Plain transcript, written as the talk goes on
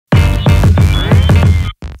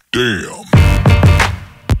Damn.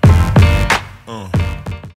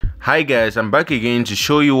 Hi guys, I'm back again to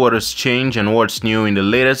show you what has changed and what's new in the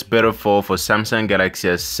latest beta 4 for Samsung Galaxy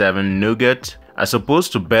S7 Nougat as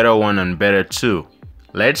opposed to beta 1 and beta 2.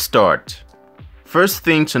 Let's start. First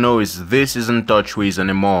thing to know is this isn't TouchWiz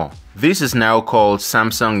anymore. This is now called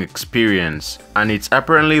Samsung Experience and it's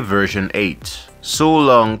apparently version 8. So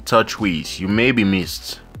long TouchWiz, you may be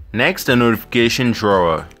missed. Next, the notification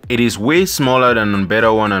drawer. It is way smaller than on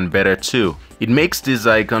beta 1 and beta 2. It makes these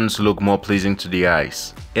icons look more pleasing to the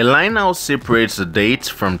eyes. A line now separates the date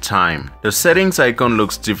from time. The settings icon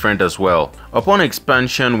looks different as well. Upon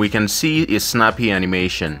expansion, we can see a snappy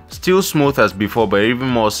animation. Still smooth as before, but even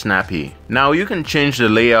more snappy. Now you can change the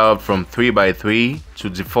layout from 3x3 to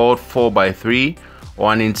default 4x3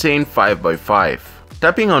 or an insane 5x5.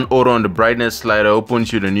 Tapping on auto on the brightness slider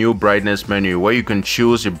opens you the new brightness menu where you can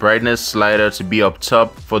choose the brightness slider to be up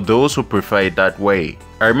top for those who prefer it that way.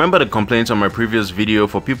 I remember the complaints on my previous video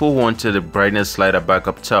for people who wanted the brightness slider back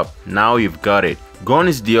up top. Now you've got it. Gone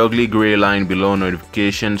is the ugly grey line below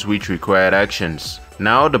notifications which required actions.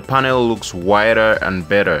 Now the panel looks wider and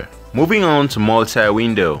better. Moving on to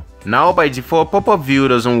multi-window. Now by default pop-up view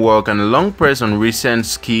doesn't work and long press on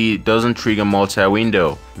recent key doesn't trigger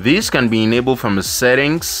multi-window. This can be enabled from the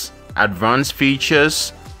settings, advanced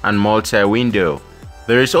features and multi-window.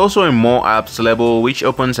 There is also a more apps level which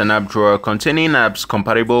opens an app drawer containing apps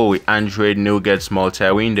compatible with Android Nougat's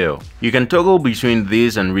multi-window. You can toggle between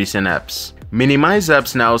these and recent apps. Minimize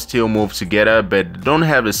apps now still move together but don't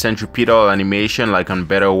have the centripetal animation like on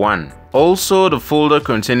beta 1. Also, the folder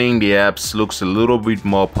containing the apps looks a little bit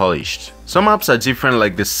more polished. Some apps are different,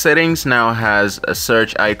 like the settings now has a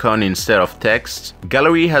search icon instead of text,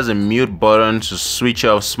 gallery has a mute button to switch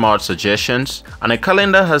off smart suggestions, and a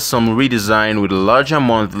calendar has some redesign with larger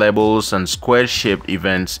month labels and square shaped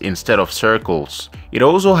events instead of circles. It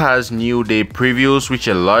also has new day previews which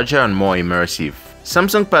are larger and more immersive.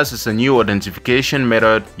 Samsung Pass is a new authentication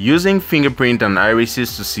method using fingerprint and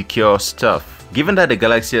irises to secure stuff. Given that the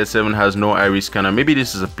Galaxy S7 has no iris scanner, maybe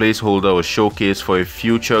this is a placeholder or showcase for a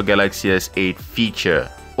future Galaxy S8 feature.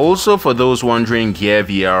 Also, for those wondering, Gear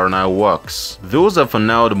VR now works. Those are for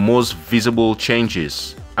now the most visible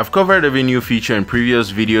changes. I've covered every new feature in previous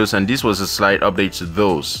videos and this was a slight update to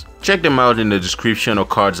those. Check them out in the description or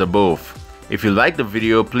cards above. If you liked the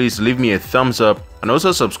video, please leave me a thumbs up and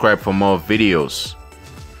also subscribe for more videos.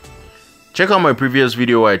 Check out my previous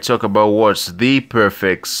video where I talk about what's the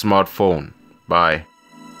perfect smartphone. Bye.